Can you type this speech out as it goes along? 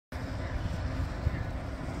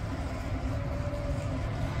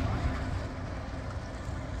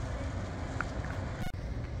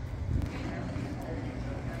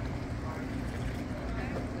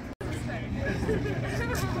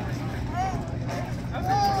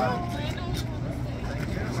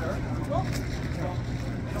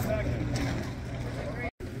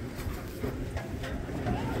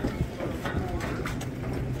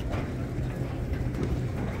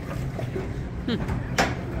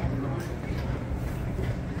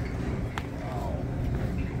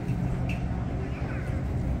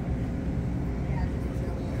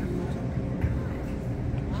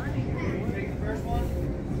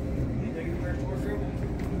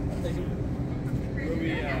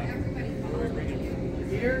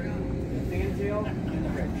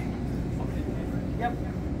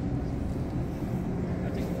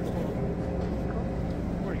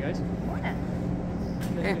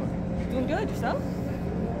yourself?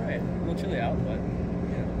 All right. A little chilly out, but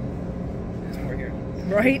yeah, it's more here.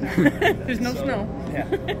 Right? There's no snow. Yeah,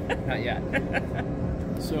 not yet.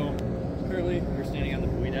 So currently we're standing on the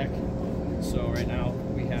buoy deck. So right now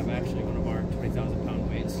we have actually one of our 20,000 pound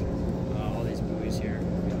weights. All these buoys here.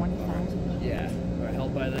 20,000? Yeah, are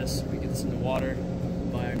held by this. We get this in the water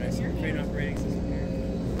by our nice little crane operating system here.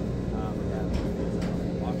 We have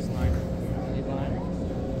box line, lead line,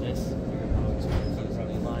 this,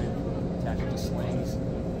 rudder line, attach it to slings.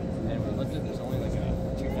 And we lift it, there's only like a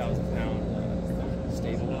 2,000 pound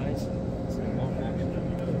stabilize. So it won't actually.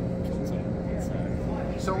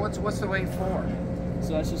 So what's the weight for?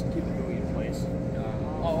 So that's just to keep the buoy in place.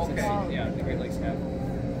 Oh, okay. Yeah, the Great Lakes have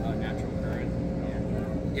natural current.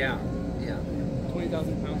 Yeah, yeah.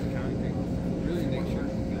 20,000 pounds of counting thing. Really make sure.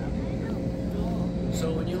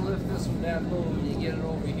 So when you lift this from that low and you get it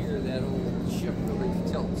over here, that old ship really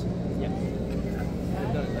tilts. Yeah.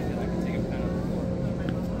 It does. I can take it kind of before.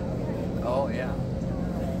 Oh, yeah.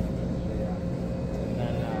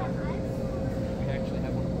 And then we actually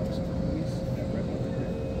have one of our super buoys right over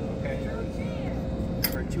there. Okay.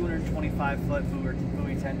 We're a 225-foot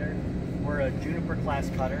buoy tender. We're a Juniper class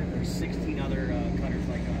cutter. There's 16 other cutters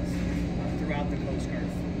like us throughout the Coast Guard.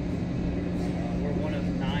 We're one of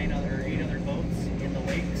 8 other boats in the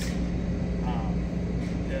lakes.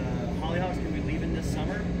 The Hollyhock's going to be leaving this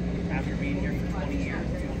summer after being here for 20 years.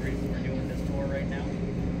 That's one reason we're doing this tour right now.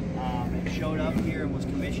 It showed up here and was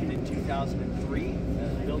commissioned in 2003,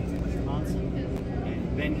 built in Wisconsin,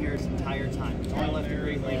 and been here its entire time. It's only left the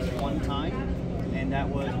Great Lakes one time, and that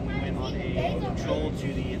was when we went on a patrol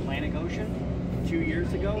to the Atlantic Ocean 2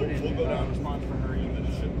 years ago in response for hurricanes.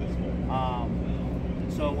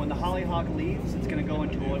 So when the Hollyhock leaves, it's going to go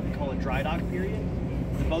into what we call a dry dock period.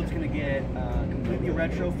 The boat's going to get completely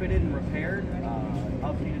retrofitted and repaired,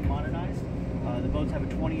 updated and modernized. The boats have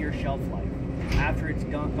a 20-year shelf life. After it's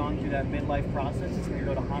gone through that midlife process, it's going to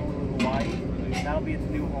go to Honolulu, Hawaii. That'll be its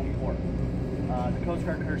new home port. The Coast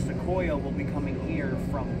Guard cutter Sequoia will be coming here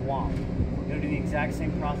from Guam. It'll do the exact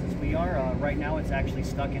same process we are. Right now it's actually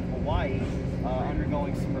stuck in Hawaii,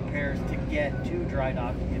 undergoing some repairs to get to dry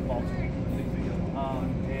dock in Baltimore.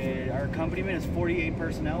 Our accompaniment is 48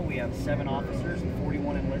 personnel. We have 7 officers and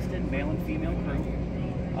 41 enlisted, male and female crew.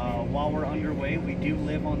 While we're underway, we do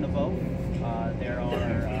live on the boat. There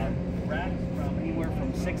are racks from anywhere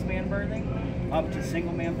from 6-man berthing up to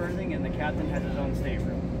 1-man berthing, and the captain has his own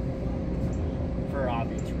stateroom for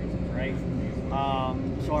obvious reasons, right?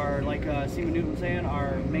 So our, like Stephen Newton was saying,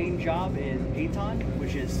 our main job is ATON,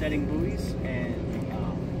 which is setting buoys, and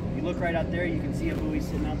you look right out there, you can see a buoy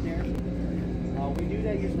sitting out there. We do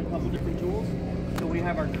that using a couple different tools. So we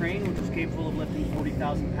have our crane, which is capable of lifting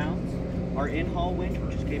 40,000 pounds, our in-haul winch,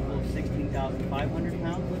 which is capable of 16,500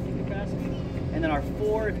 pounds lifting capacity, and then our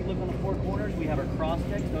 4, if you look on the 4 corners, we have our cross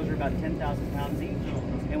decks. Those are about 10,000 pounds each,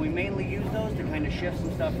 and we mainly use those to kind of shift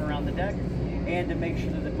some stuff around the deck and to make sure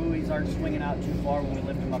that the buoys aren't swinging out too far when we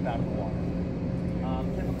lift them up out of the water.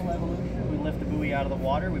 Typical evolution, we lift the buoy out of the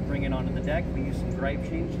water, we bring it onto the deck, we use some gripe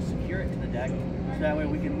chains to secure it to the deck, so that way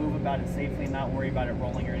we can move about it safely and not worry about it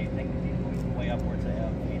rolling or anything, because these buoys can weigh upwards of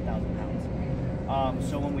 8,000 pounds.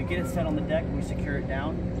 So when we get it set on the deck, we secure it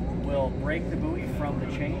down, we'll break the buoy from the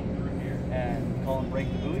chain, and we call them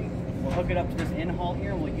break the buoy. We'll hook it up to this in-haul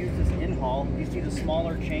here, we'll use this in-haul. You see the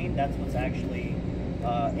smaller chain, that's what's actually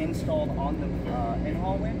installed on the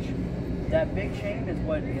in-haul winch. That big chain is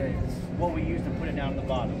what we use to put it down to the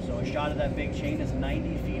bottom. So a shot of that big chain is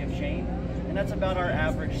 90 feet of chain, and that's about our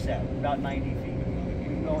average set, about 90 feet. You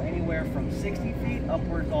can go anywhere from 60 feet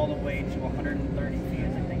upwards all the way to 130 feet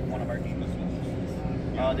is, I think, one of our deepest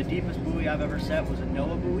buoys. The deepest buoy I've ever set was a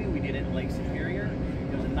NOAA buoy. We did it in Lake Superior.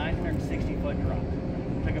 It was a 960-foot drop.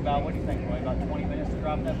 It took about, what do you think, Roy, about 20 minutes to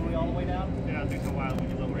drop that buoy all the way down? Yeah, it takes a while when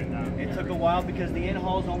you lower it down. It took a while because the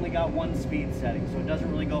in-haul's only got 1 speed setting, so it doesn't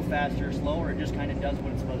really go faster or slower, it just kind of does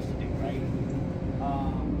what it's supposed to do, right?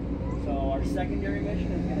 So our secondary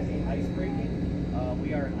mission is going to be ice breaking.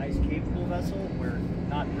 We are an ice-capable vessel. We're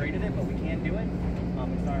not great at it, but we can do it.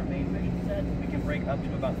 It's our main mission set. We can break up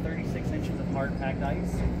to about 36 inches of hard-packed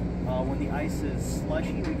ice. When the ice is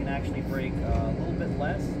slushy, we can actually break a little bit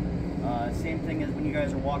less. Same thing as when you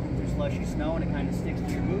guys are walking through slushy snow and it kind of sticks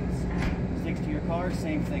to your boots, sticks to your car,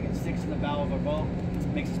 same thing. It sticks to the bow of a boat,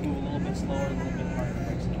 makes us move a little bit slower, a little bit harder to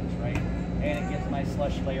break snows, right? And it gets a nice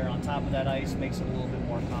slushy layer on top of that ice, makes it a little bit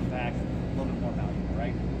more compact, a little bit more malleable,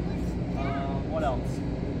 right? What else?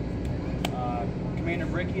 Commander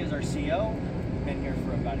Bricky is our CO. Been here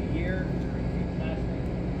for about a year. We have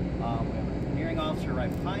an engineering officer right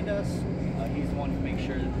behind us. He's the one who makes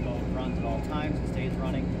sure that the boat runs at all times and stays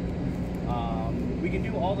running. We can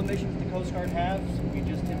do all the missions the Coast Guard has. We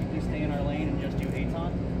just typically stay in our lane and just do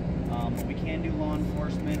ATON. But we can do law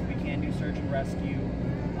enforcement. We can do search and rescue.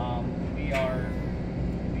 We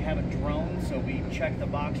have a drone, so we check the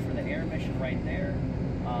box for the air mission right there.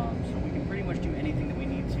 So we can pretty much do anything that we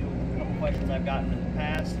need to. A couple questions I've gotten in the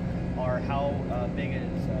past are how big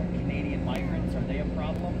is Canadian migrants? Are they a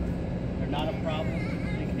problem? They're not a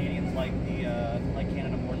problem. The Canadians like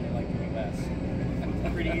Canada more than they like the U.S.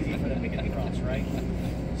 It's pretty easy for them to get across, right?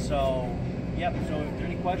 So, yep. So, if there are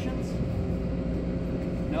any questions?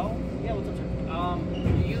 No? Yeah. What's up, sir? Do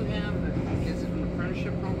you have, is it an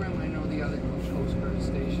apprenticeship program? I know the other Coast Guard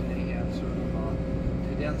station, they have sort of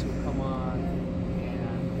cadets who come on,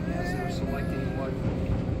 and as they're selecting what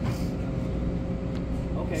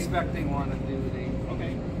spec they want to do,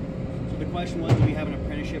 Okay. So the question was, do we have an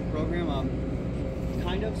apprenticeship program?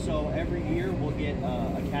 Kind of. So every year we'll get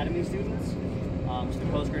academy students. So the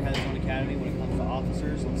Coast Guard has its own academy when it comes to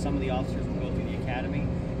officers, and some of the officers will go through the academy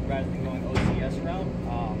rather than going OCS route.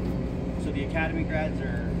 So the academy grads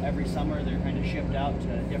are, every summer, they're kind of shipped out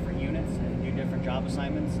to different units and do different job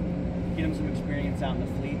assignments and get them some experience out in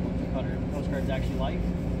the fleet, what the Coast Guard's actually like.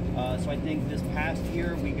 So I think this past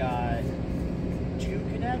year we got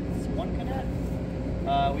 1 cadet.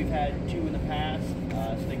 We've had 2 in the past.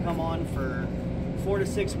 So they come on for 4 to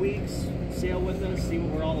 6 weeks, sail with us, see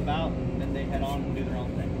what we're all about, and then they head on and do their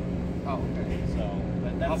own thing. Oh, okay. So,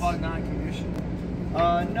 but that's... How about non-commissioned?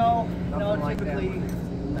 No, Like typically, that.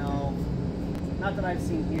 no. Not that I've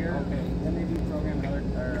seen here. Okay. Then they do program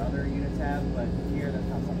other units have, but here that's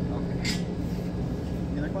not something. Okay.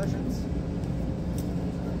 Any other questions?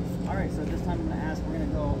 All right, so this time I'm going to ask, we're going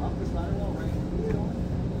to go up this ladder wall right where he's going.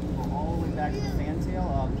 We'll go all the way back to the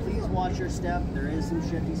fantail. Please watch your step. There is some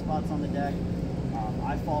shifty spots on the deck.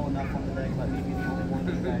 I fall enough on the deck, let me be the only one of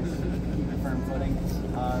you guys keep a firm footing.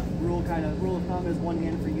 Rule of thumb is 1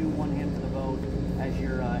 hand for you, 1 hand for the boat as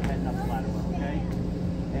you're heading up the ladder well, okay?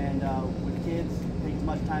 And with kids, take as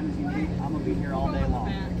much time as you need. I'm gonna be here all day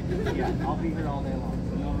long. Yeah, I'll be here all day long.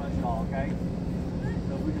 So no rush at all, okay?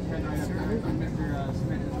 So if we just head right up here, and Mr.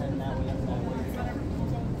 Smith is heading that way, that's that way.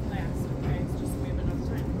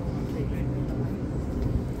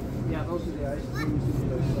 Yeah, those are the ice creams.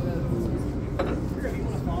 Here, if you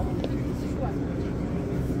want to follow me,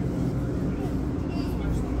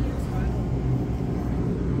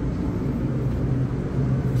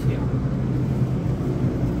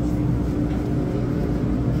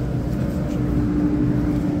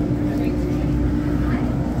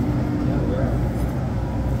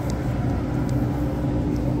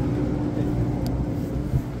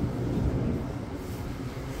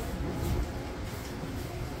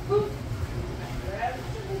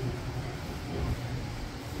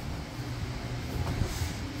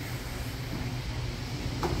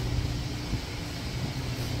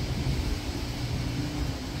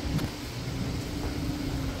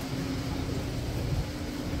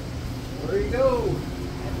 There you go.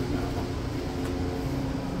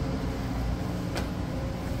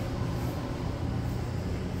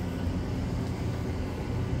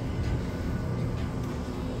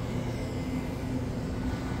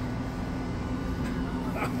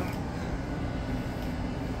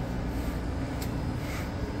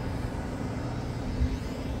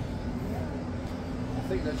 I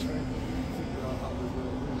think that's right. Figure out how to do it.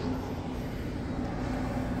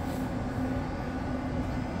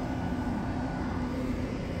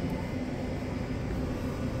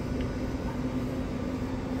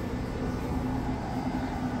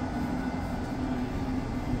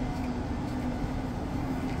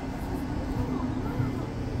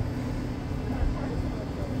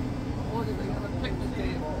 Look at, they got a picnic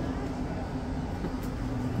table.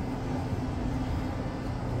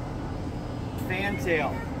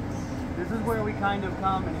 Fantail. This is where we kind of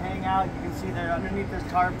come and hang out. You can see there underneath this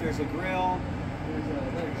tarp there's a grill. There's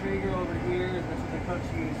a little Traeger over here. That's what the cooks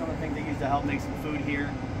use. Some of the things they use to help make some food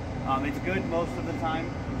here. It's good most of the time.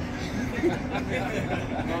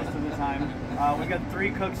 Most of the time. We've got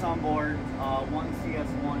 3 cooks on board, 1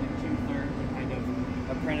 CS1 and 2 thirds, kind of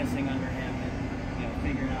apprenticing under him and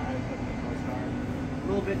figuring out how to cook in the Coast Guard. A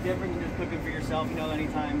little bit different than just cooking for yourself.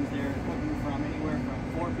 Anytime they're cooking from anywhere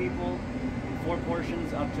from 4 people, 4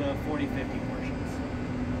 portions up to 40, 50 portions.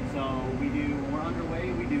 So we're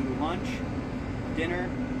underway, we do lunch, dinner,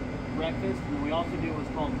 breakfast, and then we also do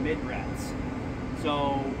what's called mid-rats.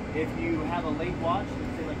 So if you have a late watch,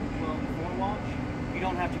 let's say like a 12 to 4 watch, you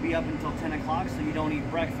don't have to be up until 10 o'clock, so you don't eat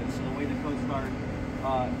breakfast. So the way the Coast Guard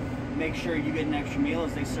makes sure you get an extra meal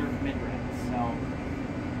is they serve mid-rats. So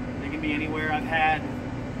they can be anywhere. I've had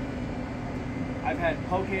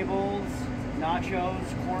poke bowls,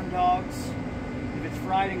 nachos, corn dogs. it's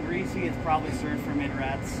fried and greasy, it's probably served for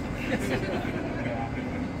mid-rats.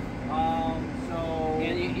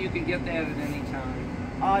 And you can get that at any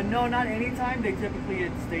time. No, not any time. They typically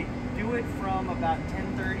they do it from about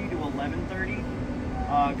 10:30 to 11:30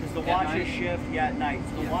 because the watches shift. Yeah, at night.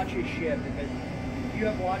 So the watches shift. Because if you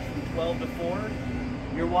have watch from 12 to 4,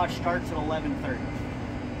 your watch starts at 11:30.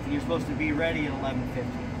 And you're supposed to be ready at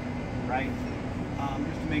 11:50, right?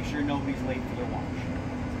 Just to make sure nobody's late for their watch.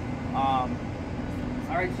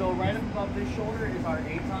 All right, so right up above this shoulder is our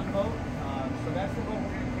 8-ton boat. So that's the boat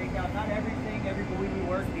we're going to take out. Not everything, every buoy we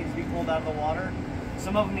work needs to be pulled out of the water.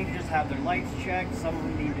 Some of them need to just have their lights checked. Some of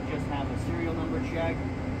them need to just have a serial number checked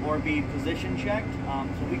or be position checked.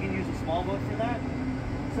 So we can use a small boat for that.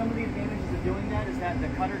 Some of the advantages of doing that is that the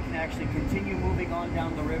cutter can actually continue moving on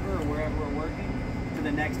down the river or wherever we're working to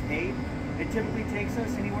the next aid. It typically takes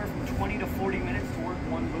us anywhere from 20 to 40 minutes to work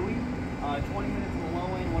one buoy. 20 minutes on the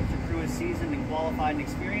low end once the crew is seasoned and qualified and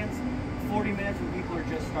experienced. 40 minutes when people are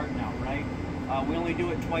just starting out, right? We only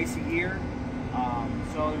do it twice a year,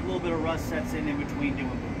 so there's a little bit of rust sets in between doing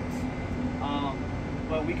buoys.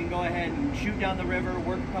 But we can go ahead and shoot down the river,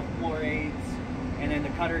 work a couple more aids, and then the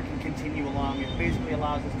cutter can continue along. It basically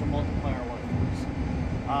allows us to multiply our workforce.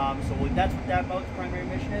 So that's what that boat's primary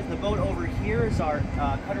mission is. The boat over here is our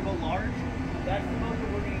cutter boat large. That's the boat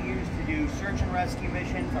that we're going to use to do search and rescue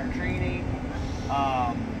missions, our training,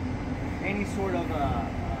 any sort of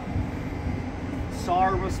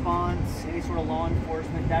SAR response, any sort of law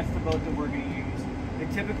enforcement. That's the boat that we're going to use.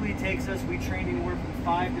 It typically takes us, we train anywhere from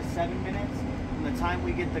 5 to 7 minutes from the time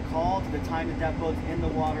we get the call to the time that that boat's in the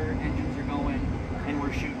water, engines are going, and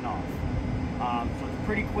we're shooting off. So it's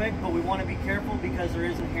pretty quick, but we want to be careful because there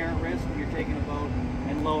is inherent risk when you're taking a boat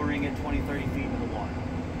and lowering it 20, 30 feet into the water.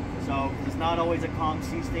 So it's not always a calm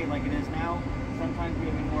sea state like it is now. Sometimes we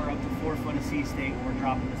have more up to 4 foot of sea state when we're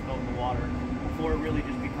dropping this boat in the water before it really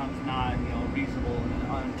just becomes not, reasonable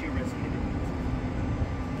and too risky to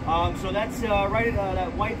do. So that's right at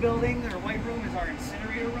that white building or white room is our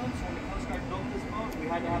incinerator room. So when the Coast Guard built this boat, we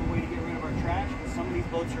had to have a way to get rid of our trash because some of these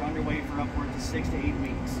boats are underway for upwards of 6 to 8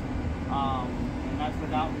 weeks. And that's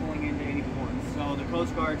without pulling into any ports. So the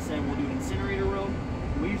Coast Guard said we'll do an incinerator room.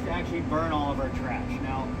 We used to actually burn all of our trash.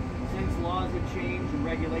 Now, since laws have changed and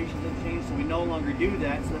regulations have changed, so we no longer do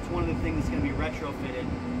that. So that's one of the things that's going to be retrofitted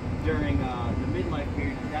during the midlife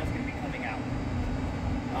period. That's going to be coming out.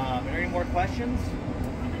 Are there any more questions?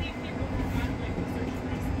 How many people can evaluate the search and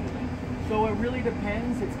rescue? So it really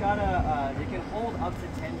depends. It's got it can hold up to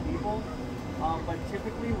 10 people, but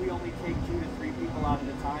typically we only take 2 to 3 people out at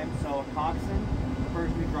a time. So a coxswain, the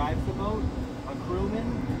person who drives the boat, a crewman,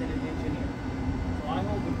 and then an engineer. So I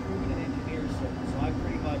hold the crewman and engineer service. So I'm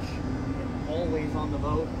pretty much always on the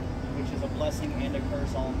boat, which is a blessing and a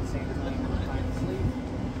curse all at the same time when we're trying to sleep.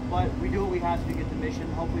 But we do what we have to get the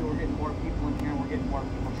mission. Hopefully we're getting more people in here and we're getting more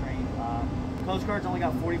people trained. Coast Guard's only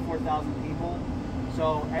got 44,000 people,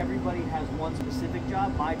 so everybody has one specific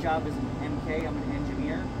job. My job is an MK, I'm an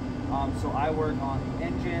engineer. So I work on the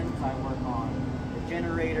engines, I work on the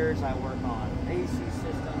generators, I work on AC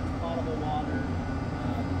systems, potable water,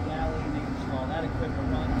 galley, making sure all that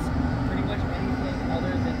equipment runs. Pretty much anything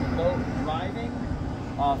other than the boat driving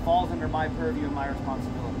falls under my purview and my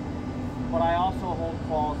responsibility. But I also hold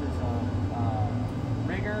calls as a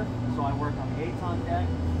rigger, so I work on the 8-ton deck.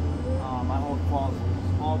 I hold calls as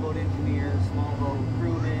a small boat engineer, small boat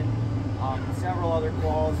crewman, and several other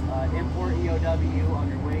calls. Import EOW,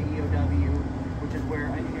 underway EOW, which is where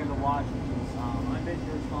I engineer the watch, which is I'm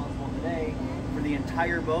basically responsible today for the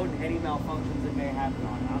entire boat and any malfunctions that may happen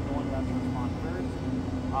on it. I'm the one who has to respond first.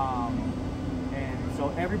 And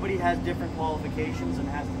so everybody has different qualifications and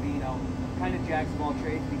has to be, kind of jacks of all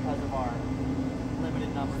trades because of our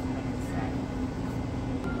limited numbers.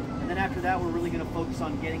 And then after that, we're really going to focus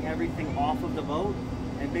on getting everything off of the boat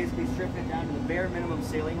and basically stripping it down to the bare minimum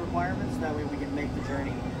sailing requirements. That way we can make the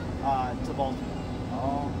journey to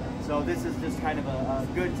Baltimore. So this is just kind of a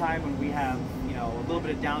good time when we have, a little bit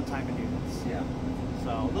of downtime to do this. Yeah. So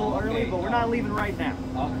a little early, but we're not leaving right now.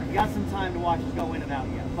 Okay. We got some time to watch us go in and out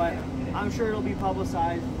yet. But I'm sure it'll be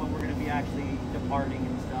publicized when we're going to be actually departing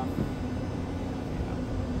and stuff.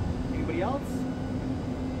 Anybody else?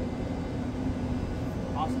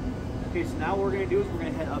 Awesome. Okay, so now what we're going to do is we're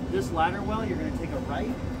going to head up this ladder well. You're going to take a right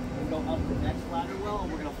and go up the next ladder well,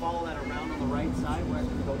 and we're going to follow that around on the right side. We're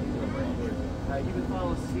actually going to go into the bridge. You can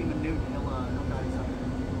follow Stephen Newton. He'll guide us up.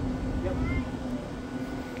 Yep.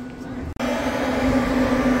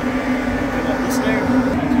 Go up this stairs.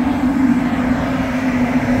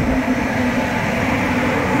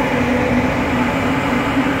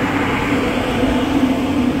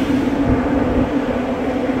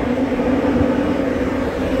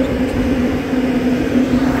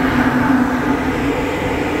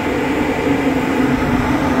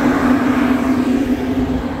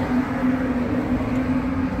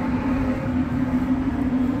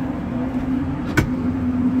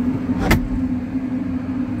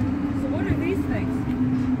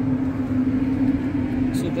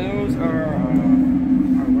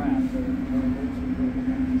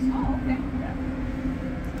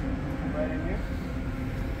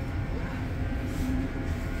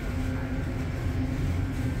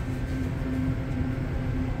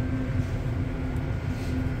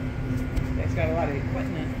 got a lot of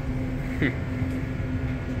equipment.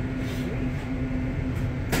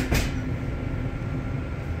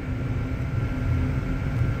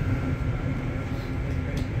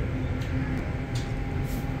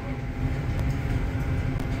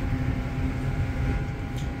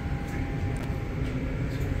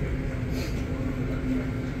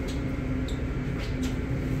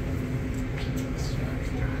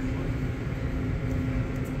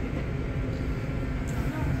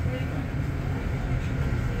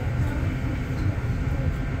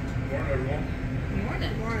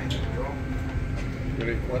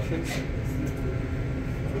 Any questions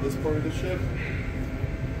for this part of the ship?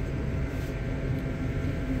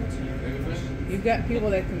 Anything? You've got people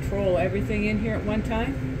that control everything in here at one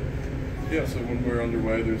time? Yeah, so when we're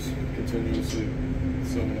underway, there's continuously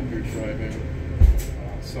someone up here driving,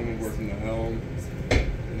 someone working the helm,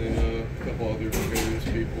 and then a couple other various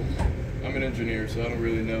people. I'm an engineer, so I don't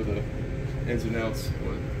really know the ins and outs of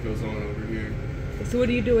what goes on over here. So what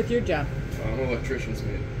do you do with your job? I'm an electrician's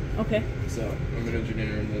mate. Okay. So I'm an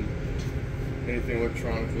engineer, and then anything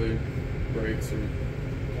electronically breaks or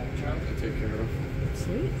I take care of.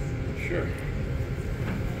 Sweet. Sure.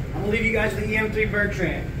 I'm gonna leave you guys with the EM3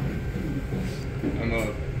 Bertrand. I'm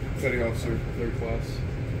a petty officer, 3rd class.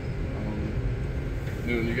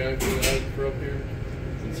 Doing you guys do that for up here?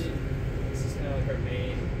 This is kind of like our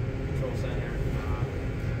main control center.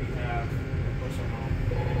 We have a personal home,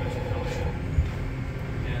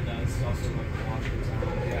 and this is also like the watchroom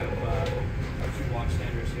zone. We have our 2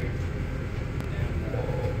 watchstanders here, and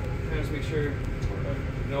kind of just make sure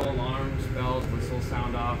no alarms, bells, whistles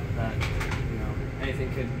sound off. That anything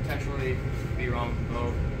could potentially be wrong with the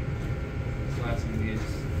boat. So last thing we need is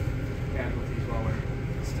casualties while we're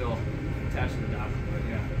still attached to the dock. But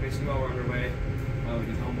yeah, basically while we're underway, we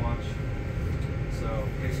do home watch. So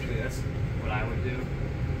basically that's what I would do,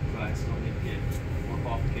 but I still need to get more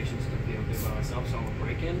qualifications to be able to do it by myself. So I'm a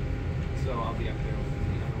break-in. So I'll be up there with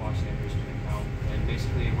the other watchstanders to help. And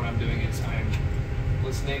basically what I'm doing is I'm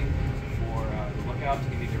listening for the lookout to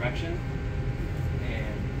give me direction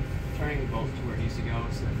and turning the boat to where it needs to go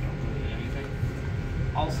so that we don't really hit anything.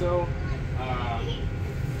 Also, we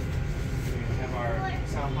have our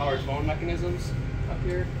sound-powered phone mechanisms up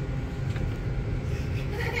here.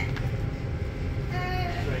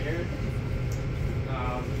 Right here.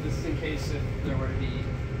 This is in case if there were to be,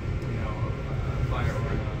 a fire or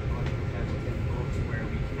an electrical casualty in the boat where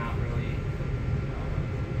we cannot really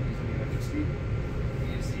use any electricity. We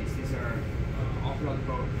use these. These are all throughout the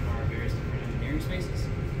boat in our various different engineering spaces.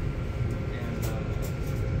 And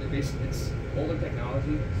it's older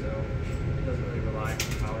technology, so it doesn't really rely on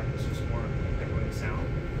power. It's just more echoing sound.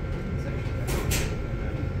 It's actually technology. And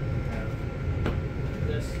then we have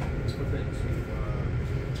this equipment to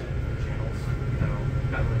channels.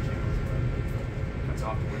 Not really channels, but cuts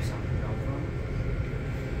off where sound can come from.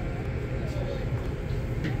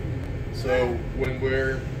 So when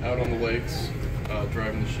we're out on the lakes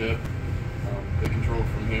driving the ship, they control it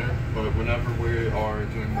from here. But whenever we are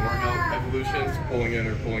doing mooring evolutions, pulling in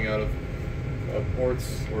or pulling out of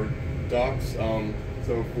ports or docks,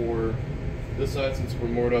 so for this side, since we're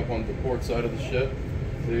moored up on the port side of the ship,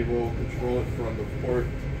 they will control it from the port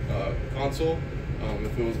console.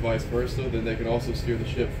 If it was vice versa, then they can also steer the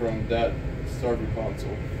ship from that starboard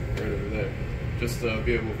console right over there. Just to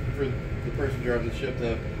be able, for the person driving the ship to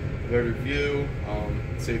have a better view,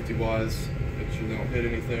 safety-wise, make sure they don't hit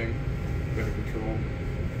anything, better control.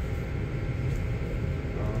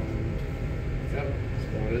 Yeah, that's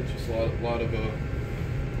about it. Just a lot of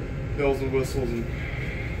bells and whistles and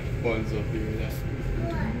buttons up here.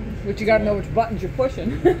 Yeah. But you gotta know which buttons you're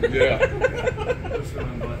pushing. Yeah.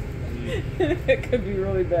 It could be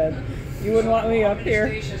really bad. You wouldn't want me up here.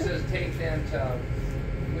 How many stations does it take then to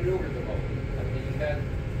maneuver the boat? I mean,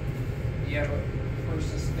 you have a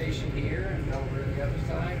person stationed here and over on the other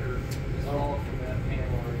side, or is it all from that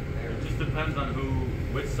panel right there? It just depends on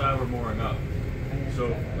which side we're mooring up.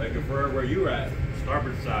 So, like if we're where you're at,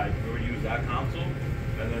 starboard side, we would use that console,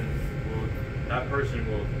 and then that person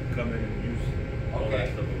will come in and use all that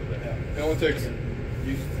stuff over there. It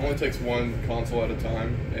only takes one console at a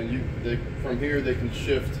time, and from here they can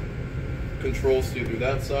shift controls to either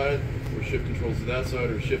that side, or shift controls to that side,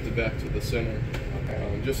 or shift it back to the center.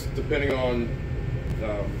 Okay. Just depending on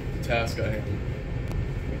the task I have.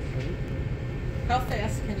 How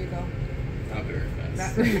fast can you go? Not very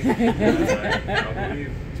fast. Not I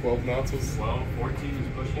believe 12 knots was 12, 14 is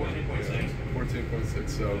pushing 14.6. 14.6,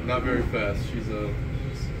 so not very fast. She's a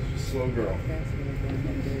slow girl.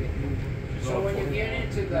 So when you get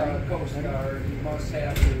into the Coast Guard, you must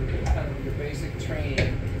have your basic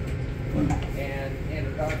training and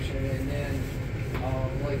introduction, and then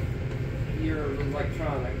like your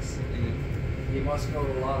electronics. You must go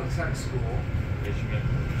to a lot of tech school.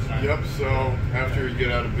 Yep, so after you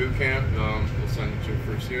get out of boot camp, they'll send you to your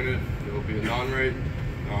first unit. It'll be a non-rate.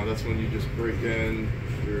 That's when you just break in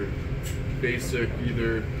your basic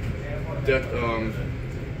either deck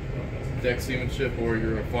seamanship, or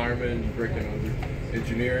you're a fireman, you break in under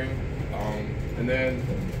engineering. And then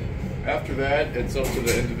after that, it's up to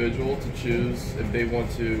the individual to choose if they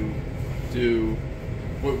want to do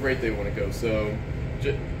what rate they want to go. So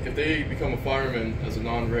if they become a fireman as a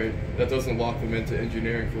non-rate, that doesn't lock them into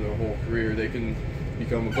engineering for their whole career. They can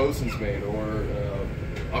become a bosun's mate, or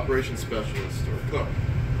operations specialist, or cook.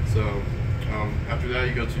 So after that,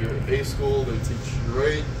 you go to your A school, they teach you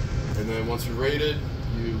rate, and then once you're rated,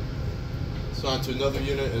 you assign to another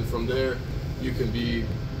unit, and from there, you can be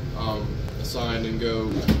assigned and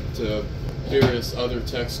go to various other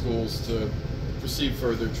tech schools to receive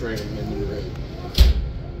further training in your rate.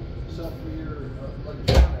 So for your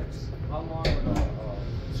electronics, how long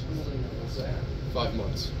schooling was that? 5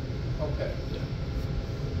 months. Okay. Yeah.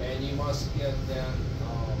 And you must get then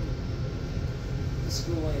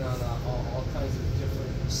schooling on all kinds of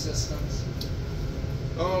different systems.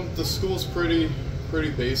 The school's pretty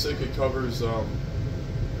basic. It covers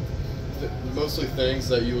mostly things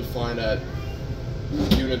that you would find at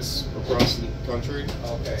units across the country.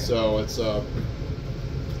 Okay. So it's it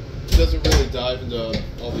doesn't really dive into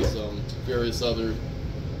all these various other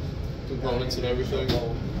components and everything.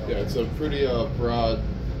 Yeah, it's a pretty broad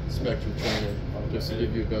spectrum training, just to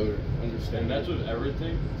give you a better understanding. And that's with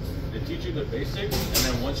everything. They teach you the basics, and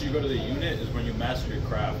then once you go to the unit is when you master your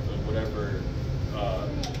craft of whatever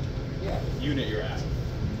unit you're at.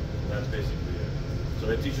 That's basically it. So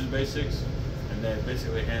they teach you the basics, and then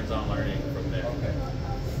basically hands-on learning from there. Okay.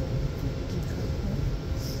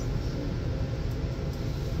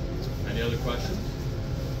 Any other questions?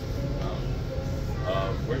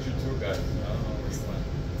 Where's your tour guide? I don't know where you went.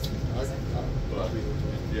 But,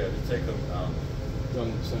 yeah, just take them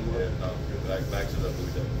Done somewhere. back to the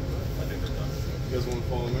booth. I think they're done. You guys want to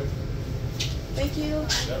follow me? Thank you.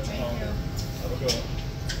 Yep, have a good one.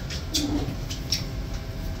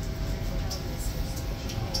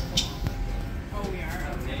 Oh, we are?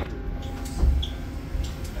 Okay.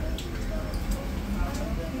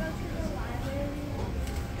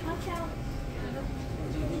 Watch out.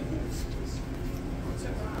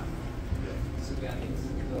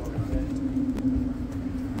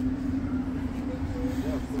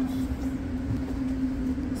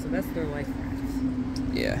 So that's their life rafts.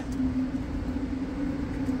 Yeah.